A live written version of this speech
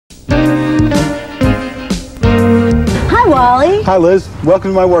Wally. Hi, Liz.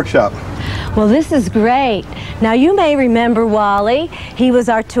 Welcome to my workshop. Well, this is great. Now, you may remember Wally. He was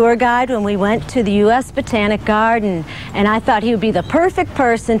our tour guide when we went to the U.S. Botanic Garden, and I thought he would be the perfect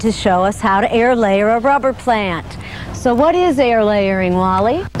person to show us how to air layer a rubber plant. So what is air layering,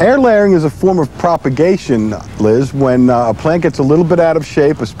 Wally? Air layering is a form of propagation, Liz, when a plant gets a little bit out of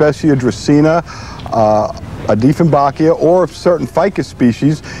shape, especially a Dracaena, a Dieffenbachia, or certain Ficus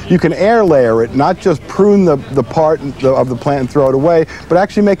species. You can air layer it, not just prune the part of the plant and throw it away, but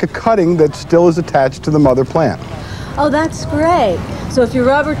actually make a cutting that still is attached to the mother plant. Oh, that's great. So if your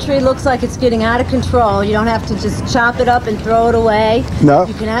rubber tree looks like it's getting out of control, you don't have to just chop it up and throw it away. No.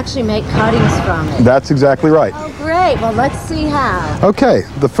 You can actually make cuttings from it. That's exactly right. Oh, great. Well, let's see how. Okay,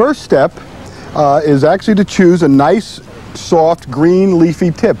 the first step is actually to choose a nice, soft, green,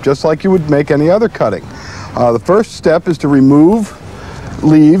 leafy tip, just like you would make any other cutting. The first step is to remove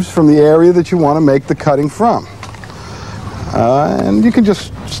leaves from the area that you want to make the cutting from. And you can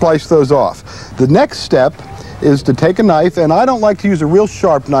just slice those off. The next step is to take a knife, and I don't like to use a real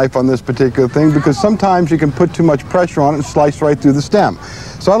sharp knife on this particular thing because sometimes you can put too much pressure on it and slice right through the stem.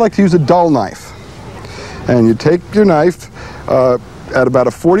 So I like to use a dull knife. And you take your knife at about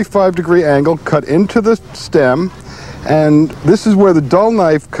a 45-degree angle, cut into the stem, and this is where the dull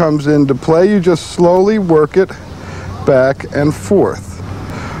knife comes into play. You just slowly work it back and forth.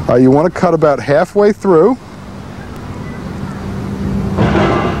 You want to cut about halfway through.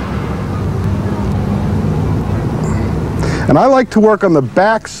 And I like to work on the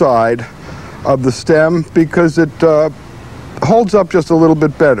back side of the stem because it holds up just a little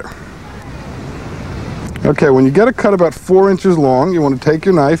bit better. Okay, when you get a cut about 4 inches long, you want to take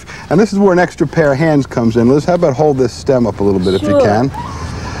your knife, and this is where an extra pair of hands comes in. Liz, how about hold this stem up a little bit if you can?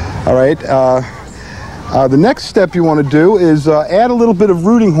 All right. The next step you want to do is add a little bit of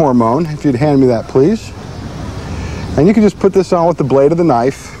rooting hormone, if you'd hand me that, please. And you can just put this on with the blade of the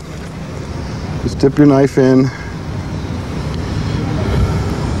knife. Just dip your knife in.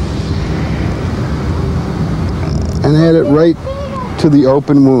 And add it right to the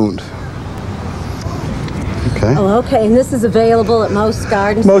open wound. Okay. Oh, okay. And this is available at most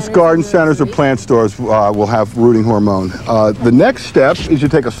garden centers? Most garden centers or plant stores will have rooting hormone. The next step is you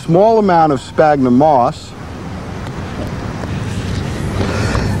take a small amount of sphagnum moss,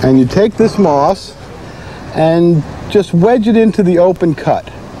 and you take this moss and just wedge it into the open cut.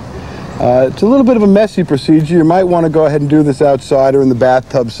 It's a little bit of a messy procedure. You might want to go ahead and do this outside or in the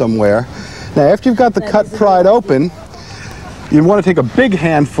bathtub somewhere. Now, after you've got the cut pried open, you want to take a big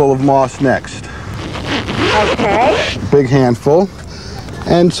handful of moss next. Okay. Big handful.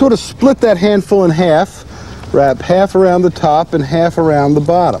 And sort of split that handful in half. Wrap half around the top and half around the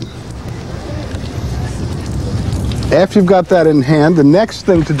bottom. After you've got that in hand, the next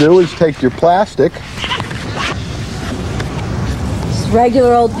thing to do is take your plastic. Just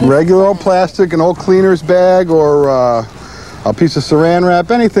regular old plastic, an old cleaner's bag, or a piece of saran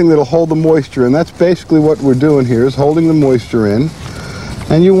wrap, anything that'll hold the moisture in. That's basically what we're doing here, is holding the moisture in.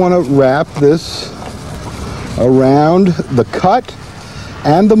 And you want to wrap this around the cut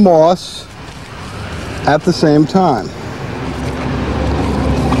and the moss at the same time.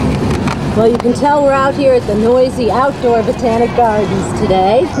 Well, you can tell we're out here at the noisy outdoor botanic gardens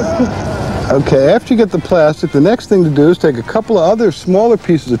today. Okay, after you get the plastic, the next thing to do is take a couple of other smaller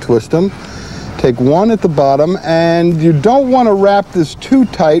pieces of Twist-em. Take one at the bottom, and you don't want to wrap this too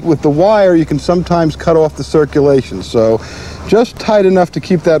tight. With the wire, you can sometimes cut off the circulation. So just tight enough to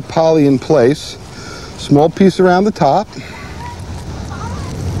keep that poly in place. Small piece around the top.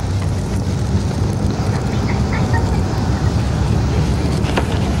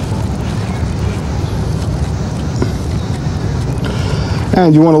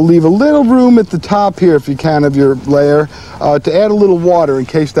 And you want to leave a little room at the top here, if you can, of your layer to add a little water in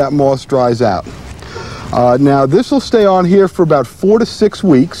case that moss dries out. Now this will stay on here for about 4 to 6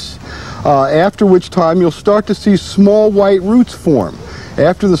 weeks, after which time you'll start to see small white roots form.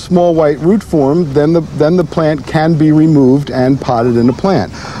 After the small white root form, then the plant can be removed and potted in a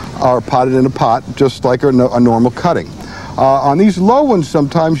plant, or potted in a pot, just like a normal cutting. On these low ones,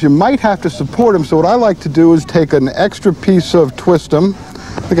 sometimes you might have to support them, so what I like to do is take an extra piece of Twist-em.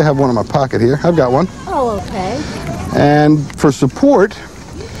 I think I have one in my pocket here. I've got one. Oh, okay. And for support,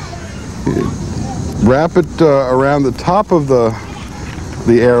 wrap it around the top of the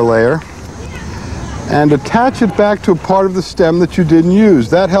air layer and attach it back to a part of the stem that you didn't use.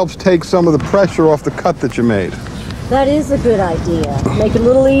 That helps take some of the pressure off the cut that you made. That is a good idea. Make it a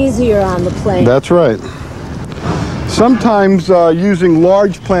little easier on the plant. That's right. Sometimes using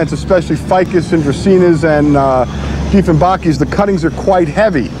large plants, especially Ficus and Dracaenas and Dieffenbachias, the cuttings are quite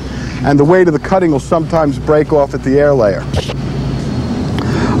heavy, and the weight of the cutting will sometimes break off at the air layer.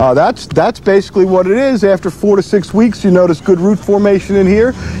 That's basically what it is. After 4 to 6 weeks, you notice good root formation in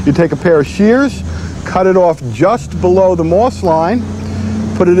here. You take a pair of shears, cut it off just below the moss line,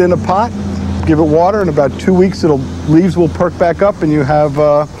 put it in a pot, give it water. In about 2 weeks, leaves will perk back up, and you have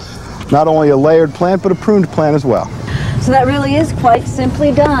not only a layered plant, but a pruned plant as well. So that really is quite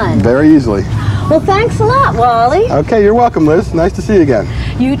simply done. Very easily. Well, thanks a lot, Wally. Okay, you're welcome, Liz. Nice to see you again.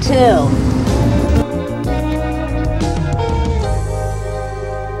 You too.